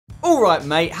Alright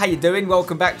mate, how you doing?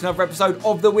 Welcome back to another episode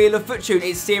of the Wheel of Futune.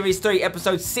 It's Series 3,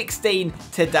 Episode 16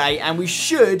 today, and we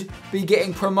should be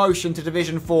getting promotion to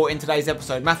Division 4 in today's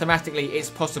episode. Mathematically, it's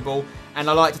possible, and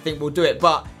I like to think we'll do it,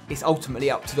 but it's ultimately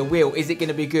up to the wheel. Is it going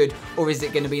to be good, or is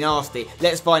it going to be nasty?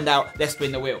 Let's find out. Let's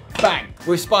spin the wheel. Bang!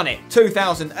 We've spun it.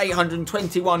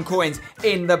 2,821 coins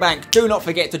in the bank. Do not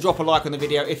forget to drop a like on the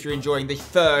video if you're enjoying the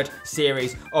third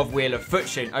series of Wheel of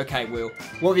Futune. Okay, Will,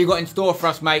 what have you got in store for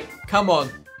us, mate? Come on.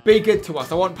 Be good to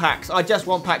us. I want packs. I just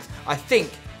want packs. I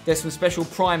think there's some special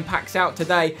prime packs out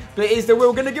today. But is the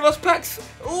wheel going to give us packs?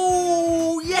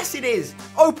 Oh, yes it is.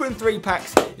 Open 3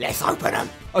 packs. Let's open them.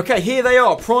 Okay, here they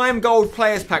are. Prime Gold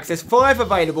Players Packs. There's 5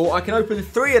 available. I can open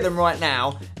 3 of them right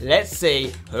now. Let's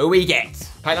see who we get.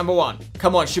 Pack number 1.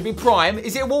 Come on, should be prime.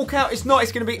 Is it a walkout? It's not.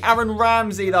 It's going to be Aaron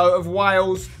Ramsey, though, of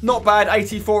Wales. Not bad.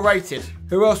 84 rated.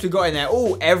 Who else we got in there?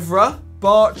 Oh, Evra.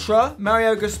 Bartra,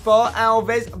 Mario Gaspar,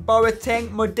 Alves,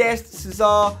 Boateng, Modeste,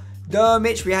 Cesar,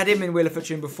 Dermich. We had him in Wheel of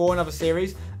Fortune before, another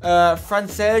series.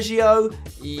 Fransergio,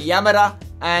 Yamada,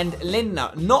 and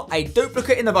Lindner. Not a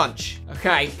duplicate in the bunch.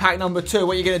 Okay, pack number 2.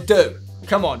 What are you going to do?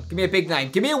 Come on, give me a big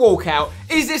name. Give me a walkout.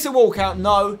 Is this a walkout?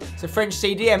 No. It's a French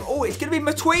CDM. Oh, it's going to be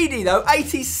Matuidi, though.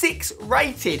 86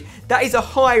 rated. That is a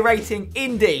high rating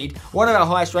indeed. One of our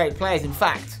highest rated players, in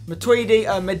fact. Matuidi,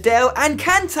 Medel, and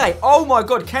Kante. Oh my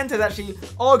God, Kante is actually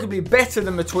arguably better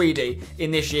than Matuidi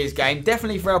in this year's game.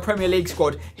 Definitely for our Premier League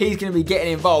squad, he's going to be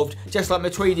getting involved, just like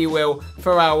Matuidi will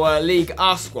for our League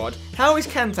R squad. How is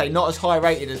Kante not as high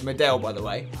rated as Medel, by the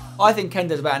way? I think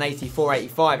Kente's about an 84,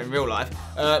 85 in real life.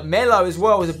 Melo as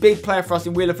well was a big player for us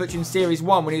in Wheel of Fortune Series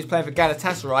 1 when he was playing for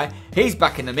Galatasaray. He's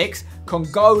back in the mix.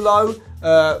 Kongolo,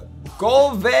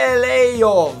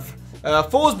 Goveleov.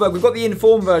 Forsberg, we've got the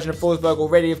informed version of Forsberg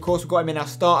already, of course. We've got him in our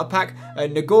starter pack.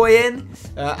 Nagoyan,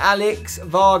 Alex,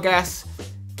 Vargas,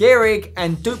 Gehrig,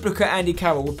 and duplicate Andy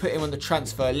Carroll. We'll put him on the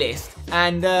transfer list.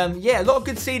 And yeah, a lot of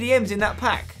good CDMs in that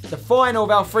pack. The final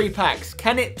of our 3 packs.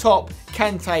 Can it top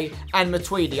Kante and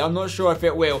Matuidi? I'm not sure if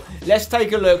it will. Let's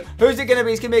take a look. Who's it going to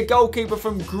be? It's going to be a goalkeeper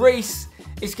from Greece.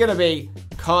 It's going to be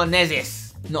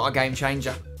Karnezis. Not a game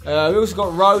changer. We also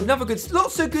got Road,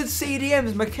 lots of good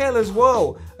CDMs, Mikel as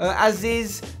well.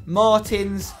 Aziz,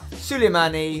 Martins,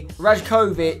 Suleimani,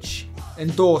 Rajkovic,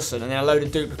 and Dawson. And then a load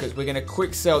of duplicates. We're going to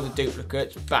quick sell the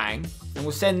duplicates, bang. And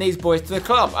we'll send these boys to the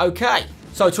club, okay.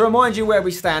 So to remind you where we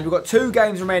stand, we've got 2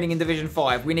 games remaining in Division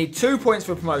 5. We need 2 points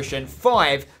for promotion,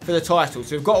 5 for the title.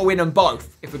 So we've got to win them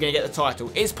both if we're going to get the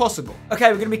title. It's possible. Okay,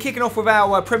 we're going to be kicking off with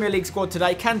our Premier League squad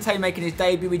today. Kante making his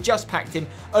debut. We just packed him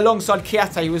alongside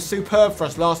Kiate, who was superb for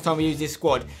us last time we used his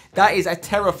squad. That is a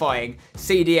terrifying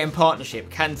CDM partnership,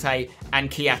 Kante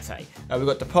and Kiate. We've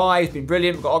got Depay, who's been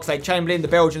brilliant. We've got Oxlade-Chamberlain, the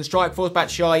Belgian strike force,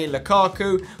 Batshuayi,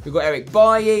 Lukaku. We've got Eric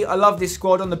Bailly. I love this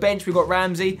squad. On the bench, we've got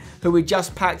Ramsey, who we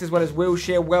just packed, as well as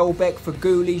Wilshere, Welbeck,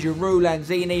 Faguli, Giroud,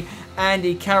 Lanzini,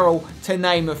 Andy Carroll, to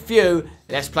name a few.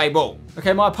 Let's play ball.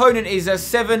 Okay, my opponent is a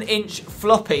 7-inch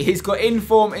floppy. He's got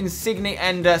Inform, Insigne,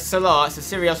 and Salah. It's a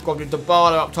Serie A squad with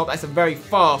Dybala up top. That's a very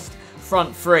fast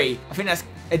front 3. I think that's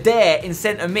Adair in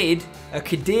centre mid,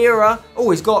 Khedira. Oh,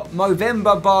 he's got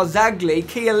Movember, Barzagli,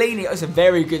 Chiellini. It's a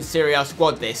very good Serie A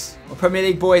squad, this. Well, Premier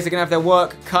League boys are going to have their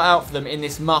work cut out for them in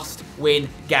this must-win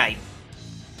game.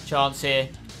 Chance here.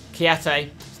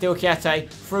 Kiate. Still Kiate.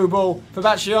 Through ball for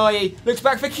Batshuayi. Looks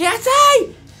back for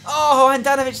Kiate! Oh, and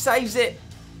Handanovic saves it.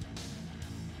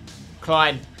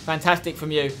 Klein. Fantastic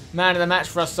from you. Man of the match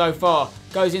for us so far.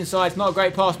 Goes inside. It's not a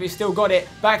great pass, but he's still got it.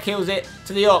 Back heels it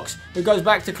to the Ox, who goes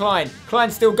back to Klein.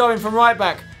 Klein's still going from right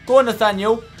back. Go on,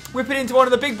 Nathaniel. Whip it into one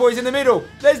of the big boys in the middle.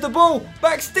 There's the ball.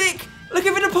 Back stick.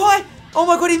 Looking for the pie. Oh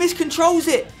my God, he miscontrols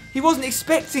it. He wasn't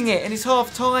expecting it, and it's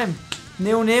half time.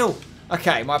 0-0.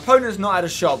 Okay, my opponent's not had a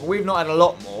shot, but we've not had a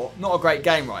lot more. Not a great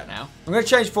game right now. I'm going to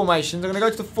change formations. I'm going to go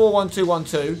to the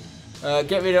 4-1-2-1-2.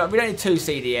 Get rid of... We don't need 2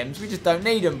 CDMs. We just don't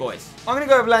need them, boys. I'm going to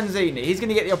go with Lanzini. He's going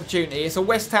to get the opportunity. It's a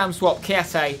West Ham swap.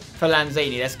 Kiate for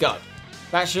Lanzini. Let's go.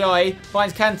 Batshuayi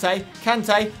finds Kante.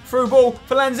 Kante, through ball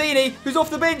for Lanzini, who's off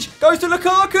the bench. Goes to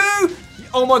Lukaku.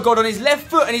 Oh, my God, on his left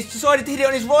foot, and he's decided to hit it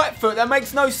on his right foot. That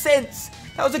makes no sense.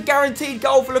 That was a guaranteed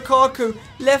goal for Lukaku.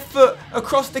 Left foot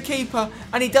across the keeper,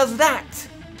 and he does that.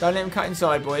 Don't let him cut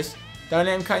inside, boys. Don't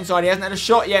let him cut inside. He hasn't had a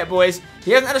shot yet, boys.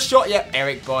 He hasn't had a shot yet.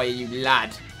 Eric Bailly, you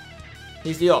lad.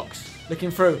 He's the Ox.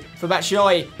 Looking through for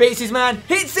Batshuayi. Beats his man.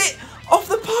 Hits it off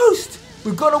the post.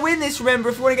 We've got to win this, remember,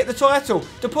 if we want to get the title.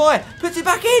 Depay puts it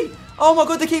back in. Oh, my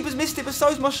God, the keeper's missed it, but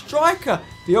so's my striker.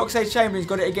 The Oxlade-Chamberlain's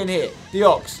got it again here. The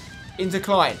Ox into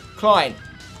Klein. Klein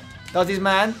does his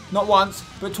man, not once,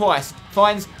 but twice.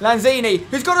 Finds Lanzini,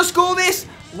 who's got to score this.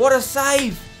 What a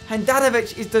save.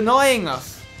 Handanovic is denying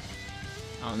us.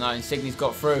 Oh no, Insigne's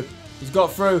got through. He's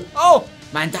got through. Oh!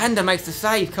 Mandanda makes the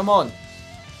save. Come on.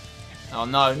 Oh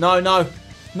no, no, no.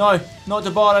 No, not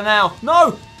Dybala now.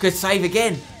 No! Good save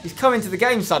again. He's come into the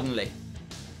game suddenly.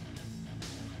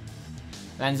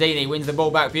 Lanzini wins the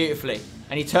ball back beautifully.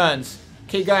 And he turns.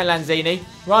 Keep going, Lanzini.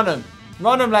 Run him.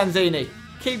 Run him, Lanzini.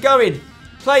 Keep going.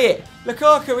 Play it.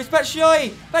 Lukaku, it's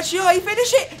Batshuayi. Batshuayi,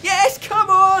 finish it. Yes, come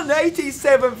on.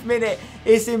 87th minute.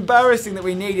 It's embarrassing that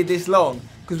we needed this long,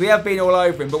 because we have been all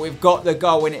over him, but we've got the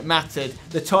goal when it mattered.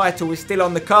 The title is still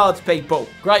on the cards, people.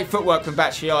 Great footwork from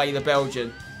Batshuayi, the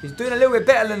Belgian. He's doing a little bit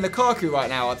better than Lukaku right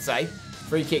now, I'd say.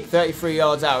 Free kick, 33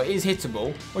 yards out. It is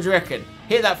hittable. What do you reckon?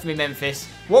 Hit that for me, Memphis.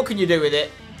 What can you do with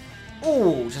it?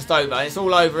 Ooh, just over. It's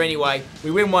all over anyway.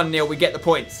 We win 1-0. We get the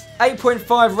points.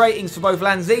 8.5 ratings for both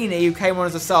Lanzini, who came on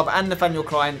as a sub, and Nathaniel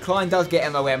Klein. Klein does get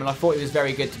MOM, and I thought he was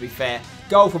very good, to be fair.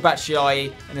 Goal for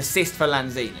Batshuayi, an assist for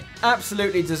Lanzini.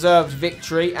 Absolutely deserved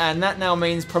victory, and that now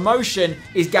means promotion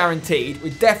is guaranteed.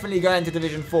 We're definitely going to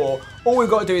Division 4. All we've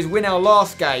got to do is win our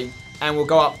last game, and we'll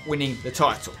go up winning the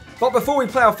title. But before we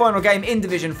play our final game in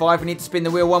Division 5, we need to spin the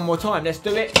wheel one more time. Let's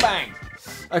do it. Bang.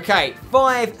 Okay,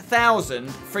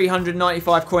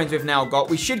 5,395 coins we've now got.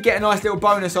 We should get a nice little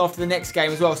bonus after the next game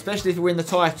as well, especially if we win the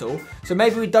title. So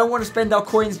maybe we don't want to spend our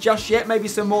coins just yet. Maybe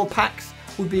some more packs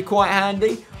would be quite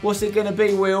handy. What's it going to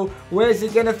be, Will? Where's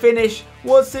it going to finish?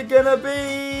 What's it going to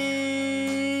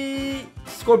be?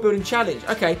 Squad building challenge.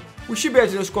 Okay, we should be able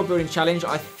to do a squad building challenge,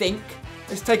 I think.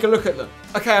 Let's take a look at them.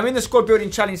 Okay, I'm in the squad building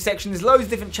challenge section. There's loads of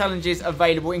different challenges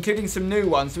available, including some new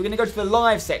ones. So we're going to go to the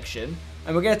live section,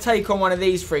 and we're going to take on one of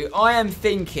these three. I am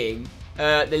thinking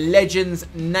the Legends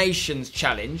Nations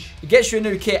Challenge. It gets you a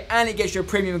new kit, and it gets you a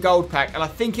premium gold pack, and I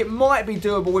think it might be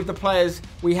doable with the players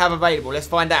we have available. Let's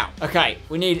find out. Okay,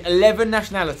 we need 11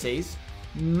 nationalities,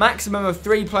 maximum of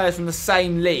 3 players from the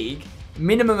same league,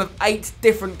 minimum of 8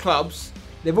 different clubs.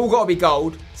 They've all got to be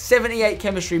gold. 78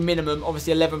 chemistry minimum.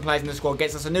 Obviously, 11 players in the squad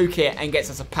gets us a new kit and gets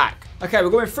us a pack. Okay,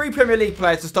 we're going 3 Premier League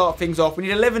players to start things off. We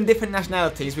need 11 different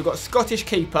nationalities. We've got a Scottish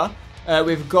keeper.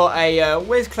 We've got a...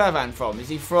 where's Klavan from? Is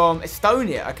he from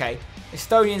Estonia? Okay.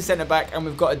 Estonian centre-back. And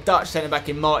we've got a Dutch centre-back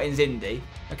in Martins Indy.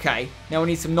 Okay. Now we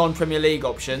need some non-Premier League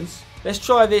options. Let's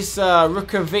try this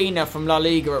Rukavina from La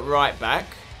Liga at right-back.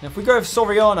 Now, if we go with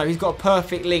Soriano, he's got a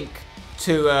perfect link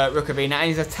to Rukavina, and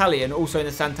he's Italian, also in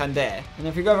the Santander. And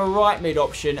if we go with a right mid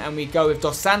option and we go with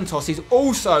Dos Santos, he's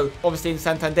also obviously in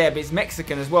Santander, but he's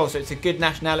Mexican as well, so it's a good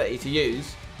nationality to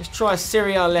use. Let's try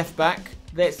Syria left back.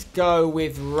 Let's go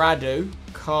with Radu.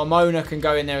 Carmona can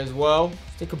go in there as well.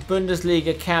 Stick a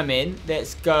Bundesliga cam in.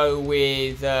 Let's go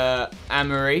with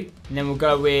Amory, and then we'll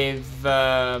go with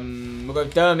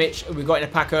Dermich, who we got in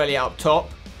a pack earlier up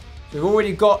top. We've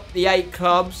already got the 8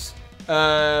 clubs.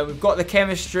 We've got the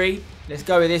chemistry. Let's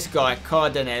go with this guy,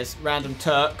 Cardenas, random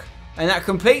Turk. And that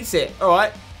completes it. All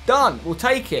right, done. We'll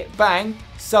take it. Bang.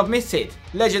 Submitted.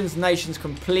 Legends Nations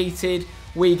completed.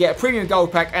 We get a premium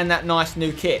gold pack and that nice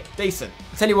new kit. Decent.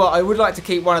 I'll tell you what, I would like to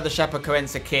keep one of the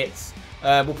Chapecoense kits.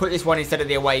 We'll put this one instead of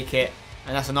the away kit.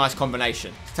 And that's a nice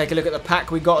combination. Let's take a look at the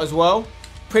pack we got as well.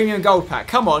 Premium gold pack.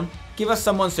 Come on. Give us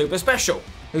someone super special.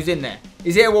 Who's in there?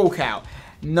 Is it a walkout?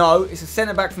 No, it's a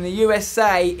centre-back from the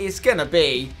USA. It's going to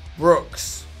be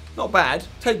Brooks. Not bad.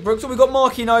 Take Brooks. Oh, we've got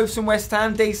Marquinhos from West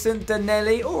Ham. Decent.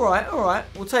 Danelli. All right, all right.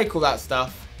 We'll take all that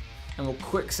stuff. And we'll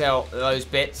quick sell those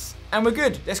bits. And we're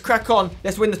good. Let's crack on.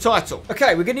 Let's win the title.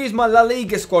 Okay, we're going to use my La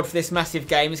Liga squad for this massive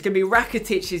game. It's going to be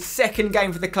Rakitic's second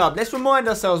game for the club. Let's remind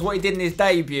ourselves what he did in his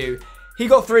debut. He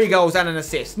got 3 goals and an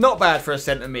assist. Not bad for a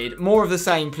centre mid. More of the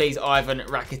same, please, Ivan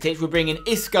Rakitic. We're bringing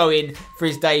Isco in for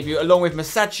his debut, along with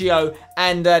Masaccio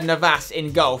and Navas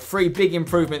in goal. 3 big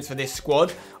improvements for this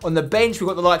squad. On the bench, we've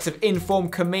got the likes of Inform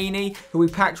Kamini, who we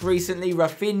packed recently,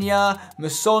 Rafinha,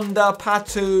 Musonda,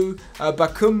 Patu,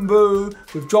 Bakumbu.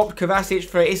 We've dropped Kovacic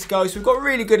for Isco, so we've got a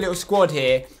really good little squad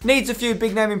here. Needs a few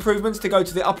big name improvements to go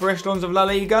to the upper echelons of La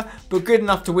Liga, but good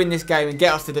enough to win this game and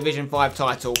get us the Division 5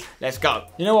 title. Let's go.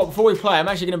 You know what, before we play, I'm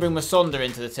actually going to bring Musonda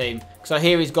into the team, because I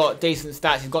hear he's got decent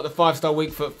stats. He's got the 5-star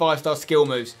weak foot, 5-star skill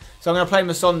moves. So I'm going to play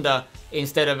Musonda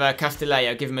instead of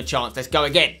Castillejo. Give him a chance. Let's go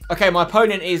again. Okay, my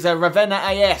opponent is Ravenna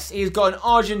AS. He's got an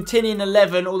Argentinian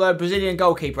 11, although a Brazilian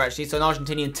goalkeeper actually, so an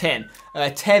Argentinian 10.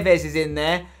 Tevez is in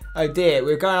there. Oh dear,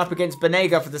 we're going up against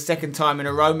Banega for the 2nd time in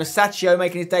a row. Masaccio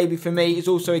making his debut for me is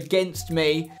also against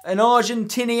me. An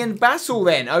Argentinian Basel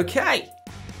then. Okay.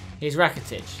 Here's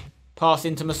Rakitic. Pass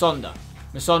into Musonda.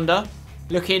 Musonda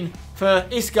looking for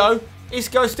Isco.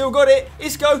 Isco still got it.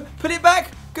 Isco, put it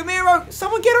back. Gamiro,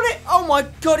 someone get on it. Oh my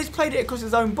God, he's played it across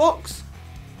his own box.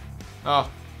 Oh,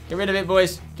 get rid of it,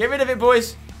 boys. Get rid of it,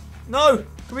 boys. No,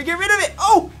 can we get rid of it?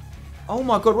 Oh! Oh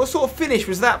my God, what sort of finish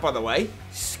was that, by the way?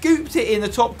 scooped it in the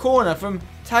top corner from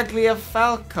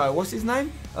Tagliafico. What's his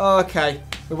name? Oh, okay.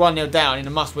 We're 1-0 down in a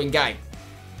must-win game.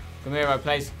 Gamero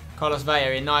plays Carlos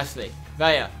Vela in nicely.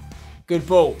 Vela. Good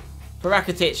ball. For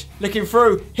Rakitic. Looking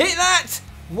through. Hit that!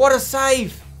 What a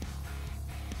save.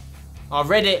 I've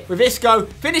read it with Isco.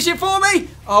 Finish it for me!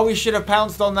 Oh, we should have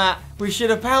pounced on that. We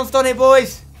should have pounced on it,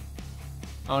 boys.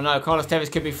 Oh, no. Carlos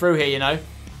Tevez could be through here, you know.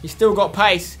 He's still got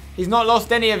pace. He's not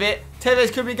lost any of it.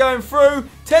 Tevez could be going through.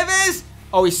 Tevez!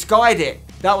 Oh, he skied it.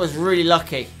 That was really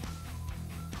lucky.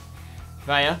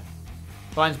 Vaya.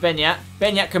 Finds Benyat.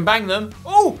 Benyat can bang them.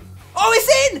 Oh! Oh,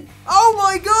 it's in! Oh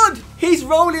my god! He's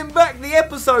rolling back the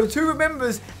episodes. Who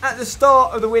remembers at the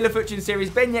start of the Wheel of Futune series,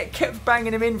 Benyat kept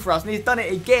banging him in for us, and he's done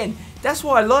it again. That's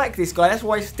why I like this guy. That's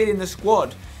why he's still in the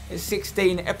squad. It's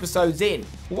 16 episodes in.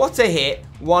 What a hit.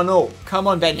 1-0. Come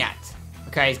on, Benyat.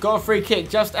 Okay, he's got a free kick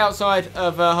just outside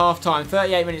of half-time.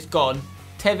 38 minutes gone.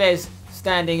 Tevez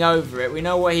standing over it. We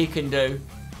know what he can do.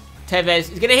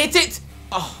 Tevez is going to hit it.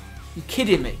 Oh, you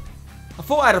kidding me? I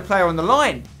thought I had a player on the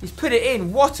line. He's put it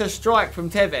in. What a strike from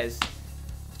Tevez.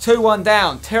 2-1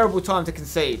 down. Terrible time to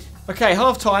concede. Okay,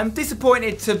 half-time.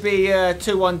 Disappointed to be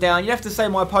 2-1 down. You have to say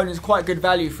my opponent's quite good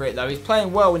value for it, though. He's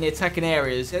playing well in the attacking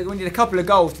areas. We need a couple of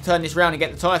goals to turn this round and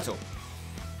get the title.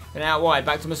 Then out wide,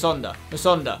 back to Musonda.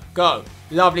 Musonda, go.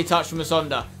 Lovely touch from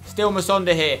Musonda. Still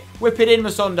Musonda here. Whip it in,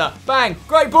 Musonda. Bang.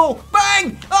 Great ball.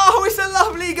 Bang. Oh, it's a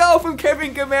lovely goal from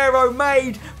Kevin Gamero,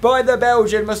 made by the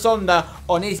Belgian Musonda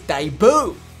on his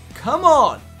debut. Come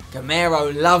on.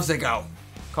 Gamero loves a goal.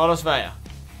 Carlos Vela.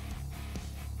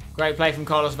 Great play from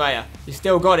Carlos Vela. He's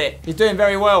still got it. He's doing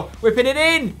very well. Whipping it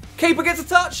in. Keeper gets a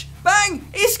touch. Bang.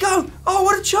 Isco. Oh,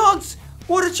 what a chance.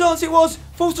 What a chance it was.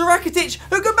 Falls to Rakitic,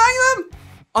 who can bang them.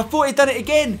 I thought he'd done it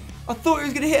again. I thought he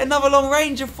was going to hit another long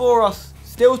ranger for us.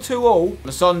 Still 2-2.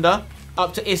 Musonda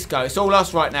up to Isco. It's all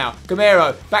us right now.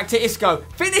 Gamero back to Isco.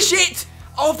 Finish it!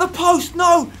 Off the post.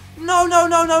 No. No, no,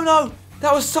 no, no, no.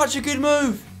 That was such a good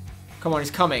move. Come on,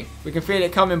 it's coming. We can feel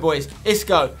it coming, boys.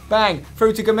 Isco. Bang.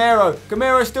 Through to Gamero.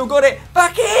 Gamero still got it.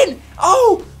 Back in.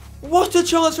 Oh, what a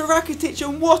chance for Rakitic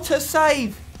and what a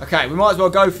save. Okay, we might as well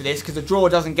go for this because the draw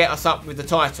doesn't get us up with the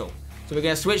title. So we're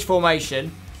going to switch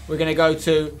formation. We're going to go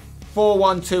to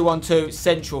 4-1-2-1-2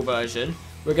 central version.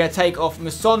 We're going to take off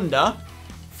Musonda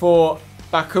for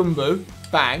Bakumbu.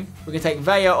 Bang. We're going to take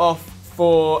Vela off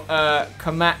for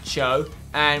Camacho.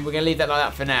 And we're going to leave that like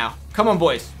that for now. Come on,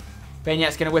 boys.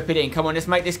 Benyat's going to whip it in. Come on, let's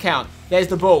make this count. There's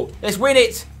the ball. Let's win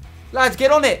it. Lads,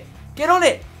 get on it. Get on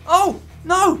it. Oh,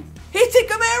 no. Hit it,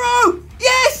 Gamero.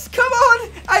 Yes, come on.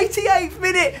 88th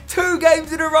minute. 2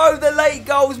 games in a row. The late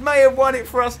goals may have won it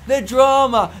for us. The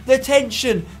drama, the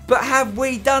tension. But have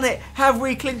we done it? Have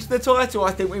we clinched the title?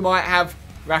 I think we might have.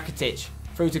 Rakitic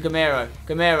through to Gamero.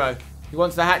 Gamero, he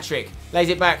wants the hat-trick. Lays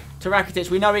it back to Rakitic.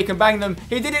 We know he can bang them.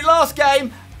 He did it last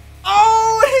game.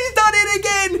 Oh, he's done it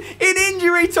again in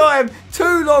injury time.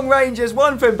 2 long rangers,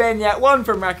 one from Benyat, one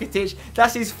from Rakitic.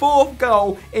 That's his 4th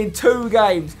goal in 2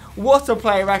 games. What a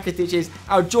player Rakitic is.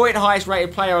 Our joint highest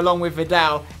rated player along with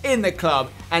Vidal in the club.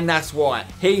 And that's why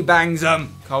he bangs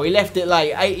them. Oh, he left it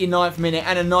late. 89th minute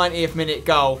and a 90th minute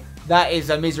goal. That is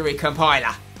a misery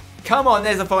compiler. Come on,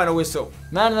 there's the final whistle.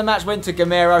 Man of the match went to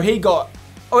Gamero. He got...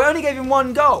 Oh, it only gave him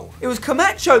 1 goal. It was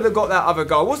Camacho that got that other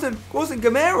goal. It wasn't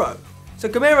Gamero. So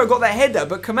Gamero got that header,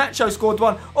 but Camacho scored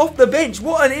 1 off the bench.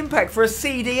 What an impact for a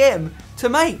CDM to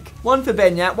make. 1 for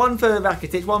Benyat, 1 for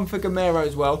Rakitic, 1 for Gamero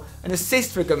as well. An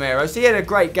assist for Gamero. So he had a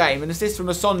great game. An assist from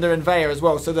Musonda and Vela as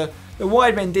well. So the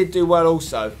wide men did do well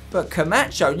also. But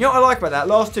Camacho, you know what I like about that?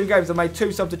 Last 2 games, I've made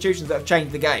 2 substitutions that have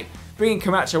changed the game. Bringing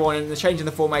Camacho on and the change in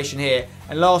the formation here.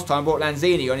 And last time brought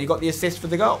Lanzini on and he got the assist for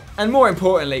the goal. And more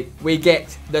importantly, we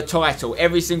get the title.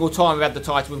 Every single time we've had the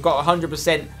title, we've got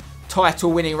 100%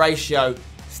 title winning ratio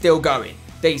still going.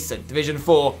 Decent. Division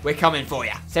 4, we're coming for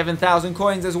you. 7,000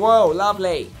 coins as well.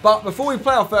 Lovely. But before we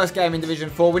play our first game in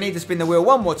Division 4, we need to spin the wheel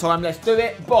one more time. Let's do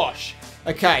it. Bosh.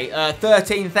 Okay,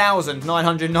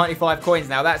 13,995 coins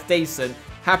now. That's decent.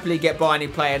 Happily get by any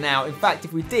player now. In fact,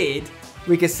 if we did,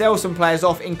 we could sell some players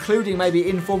off, including maybe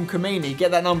Inform Kamini,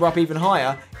 get that number up even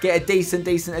higher, get a decent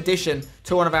addition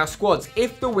to one of our squads.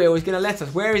 If the wheel is going to let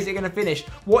us, where is it going to finish?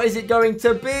 What is it going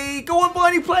to be? Go on, buy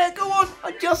any player, go on.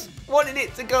 I just wanted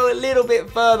it to go a little bit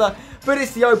further, but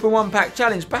it's the Open 1 Pack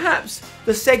Challenge. Perhaps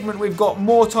the segment we've got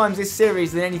more times this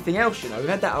series than anything else, you know. We've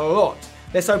had that a lot.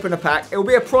 Let's open a pack. It will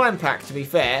be a prime pack, to be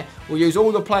fair. We'll use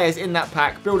all the players in that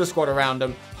pack, build a squad around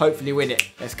them, hopefully win it.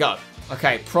 Let's go.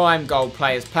 Okay, prime gold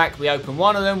players pack. We open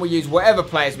one of them. We use whatever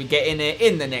players we get in it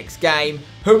in the next game.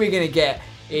 Who are we going to get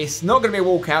It's not going to be a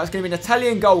walkout. It's going to be an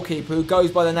Italian goalkeeper who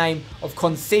goes by the name of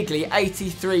Consigli,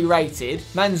 83 rated.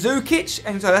 Mandzukic,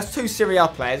 and so that's 2 Serie A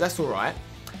players. That's all right.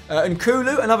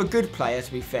 Nkulu, another good player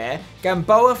to be fair.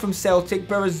 Gamboa from Celtic.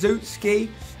 Berezutski,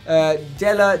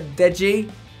 Della Deji,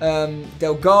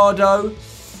 Delgado,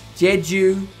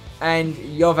 Jeju, and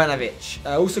Jovanovic.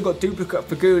 Also got duplicate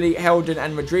Faguli, Heldon,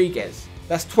 and Rodriguez.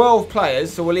 That's 12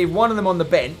 players, so we'll leave one of them on the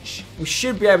bench. We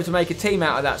should be able to make a team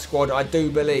out of that squad, I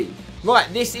do believe. Right,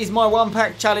 this is my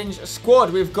one-pack challenge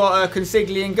squad. We've got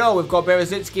Consigli in goal. We've got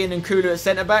Berezutski and Nkulu at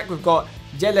centre-back. We've got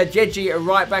Della Deji at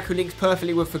right-back, who links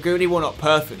perfectly with Faguli. Well, not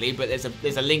perfectly, but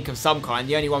there's a link of some kind.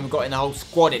 The only one we've got in the whole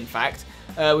squad, in fact.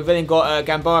 We've then got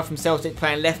Gamboa from Celtic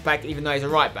playing left-back, even though he's a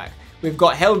right-back. We've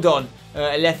got Heldon,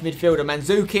 a left midfielder,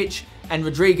 Mandzukic, and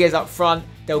Rodriguez up front,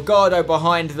 Delgado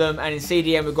behind them, and in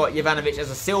CDM we've got Jovanovic as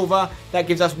a silver. That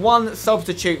gives us one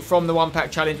substitute from the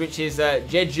one-pack challenge, which is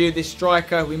Jeju, this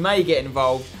striker. We may get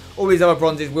involved. All these other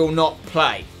bronzes will not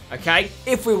play, okay?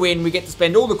 If we win, we get to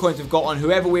spend all the coins we've got on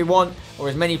whoever we want, or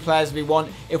as many players as we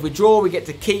want. If we draw, we get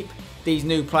to keep these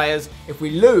new players. If we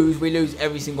lose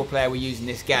every single player we use in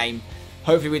this game.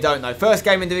 Hopefully we don't though. First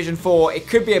game in Division 4, it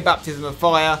could be a baptism of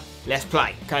fire. Let's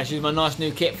play. Okay, let's use my nice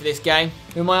new kit for this game.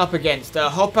 Who am I up against?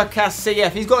 Hopper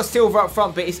CF. He's got a silver up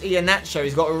front, but it's Iheanacho.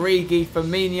 He's got Origi,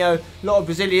 Firmino, a lot of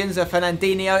Brazilians,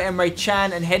 Fernandinho, Emre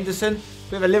Can, and Henderson.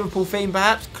 Bit of a Liverpool theme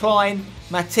perhaps. Klein,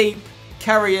 Matip,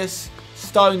 Karius,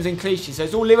 Stones, and Clichy. So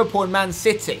it's all Liverpool and Man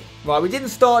City. Right, we didn't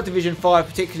start Division 5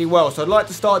 particularly well, so I'd like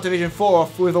to start Division 4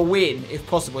 off with a win, if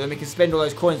possible. Then we can spend all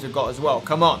those coins we've got as well.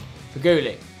 Come on.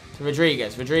 Faguli to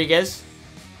Rodriguez. Rodriguez,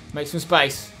 make some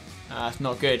space. That's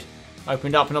not good.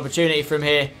 Opened up an opportunity from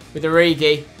here with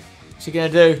Origi. What's he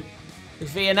going to do?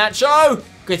 It's Iheanacho.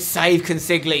 Good save,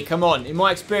 Consigli. Come on. In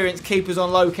my experience, keepers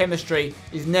on low chemistry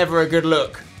is never a good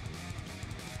look.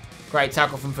 Great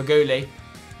tackle from Faguli.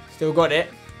 Still got it.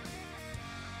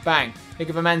 Bang.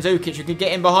 Looking for Mandzukic, who could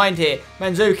get in behind here.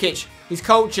 Mandzukic, he's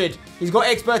cultured. He's got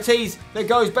expertise that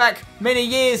goes back many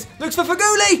years. Looks for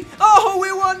Faguli. Oh,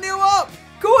 we're 1-0 up.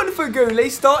 Go on, Faguli.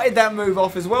 Started that move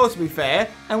off as well, to be fair.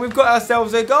 And we've got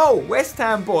ourselves a goal. West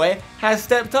Ham boy has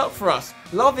stepped up for us.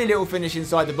 Lovely little finish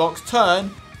inside the box. Turn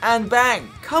and bang.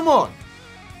 Come on.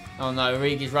 Oh no,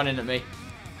 Origi's running at me.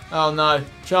 Oh no.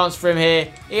 Chance for him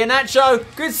here. Iheanacho.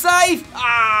 Good save.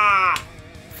 Ah!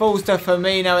 Falls to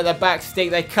Firmino at the back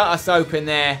stick. They cut us open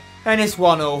there. And it's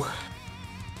 1-1.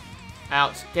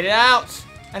 Out. Get it out.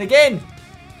 And again.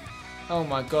 Oh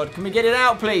my God. Can we get it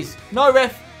out, please? No,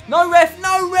 ref. No ref!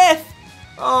 No ref!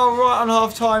 Oh, right on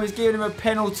half-time, he's giving him a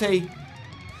penalty.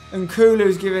 And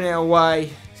Kulu's giving it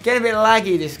away. It's getting a bit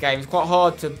laggy, this game. It's quite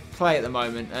hard to play at the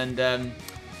moment. And,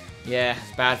 yeah,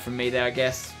 it's bad from me there, I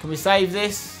guess. Can we save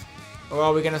this? Or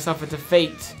are we going to suffer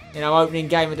defeat in our opening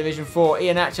game of Division 4?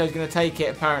 Iheanacho's going to take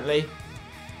it, apparently.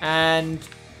 And,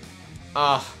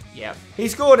 yeah. He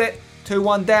scored it.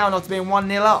 2-1 down after being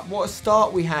 1-0 up. What a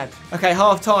start we had. Okay,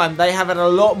 half-time. They have had a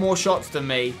lot more shots than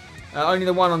me. Only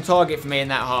the one on target for me in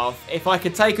that half. If I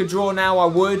could take a draw now, I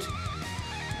would.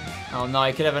 Oh no,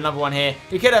 he could have another one here.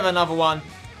 He could have another one.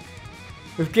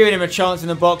 We've given him a chance in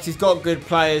the box. He's got good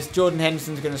players. Jordan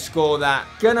Henderson's going to score that.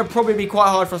 Going to probably be quite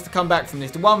hard for us to come back from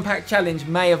this. The one-pack challenge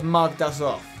may have mugged us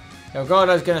off.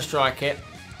 Delgado's going to strike it.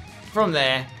 From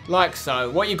there, like so.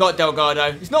 What you got,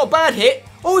 Delgado? It's not a bad hit.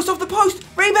 Oh, it's off the post.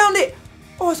 Rebound it.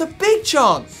 Oh, it's a big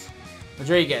chance.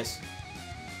 Rodriguez.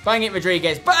 Bang it,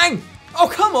 Rodriguez. Bang! Oh,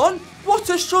 come on. What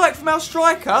a strike from our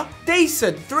striker.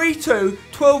 Decent. 3-2.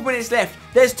 12 minutes left.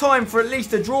 There's time for at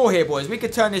least a draw here, boys. We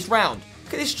could turn this round.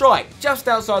 Look at this strike. Just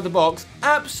outside the box.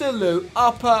 Absolute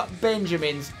upper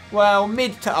Benjamins. Well,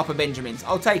 mid to upper Benjamins.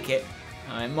 I'll take it.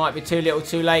 It might be too little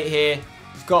too late here.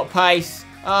 He's got pace.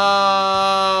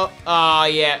 Oh,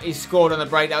 yeah. He scored on the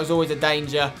break. That was always a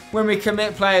danger. When we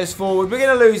commit players forward, we're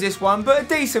going to lose this one. But a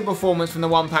decent performance from the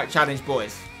one-pack challenge,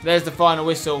 boys. There's the final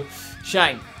whistle.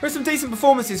 Shame. There's some decent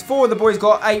performances. 4 of the boys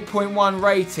got 8.1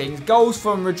 ratings. Goals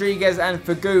from Rodriguez and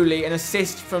Faguli. An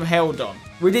assist from Heldon.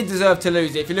 We did deserve to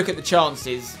lose it. If you look at the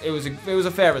chances, it was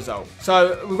a fair result.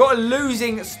 So we've got a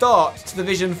losing start to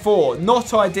Division 4.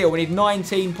 Not ideal. We need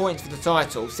 19 points for the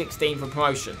title. 16 for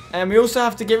promotion. And we also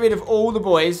have to get rid of all the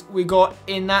boys we got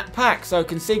in that pack. So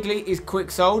Consigli is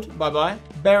quick sold. Bye-bye.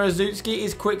 Berezutski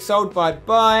is quick sold.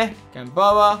 Bye-bye.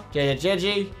 Gamboa,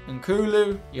 Jeji,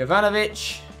 Nkulu,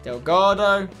 Jovanovic,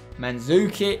 Delgado,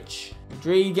 Mandzukic,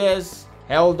 Rodriguez,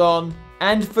 Heldon,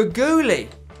 and Faguli.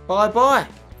 Bye-bye.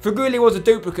 Faguli was a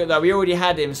duplicate though. We already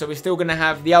had him, so we're still going to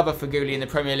have the other Faguli in the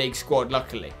Premier League squad,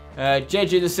 luckily.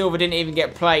 Jeju the Silver didn't even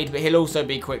get played, but he'll also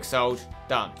be quick sold.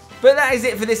 done. But that is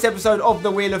it for this episode of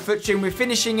the Wheel of Futune. We're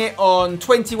finishing it on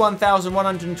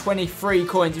 21,123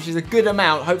 coins, which is a good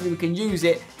amount. Hopefully we can use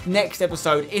it next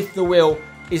episode if the wheel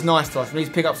is nice to us. We need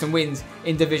to pick up some wins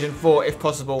in Division 4 if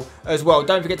possible as well.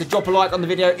 Don't forget to drop a like on the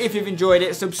video if you've enjoyed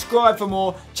it. Subscribe for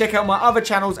more. Check out my other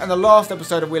channels and the last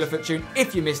episode of Wheel of Futune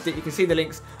if you missed it. You can see the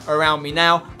links around me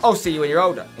now. I'll see you when you're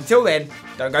older. Until then,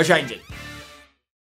 don't go changing.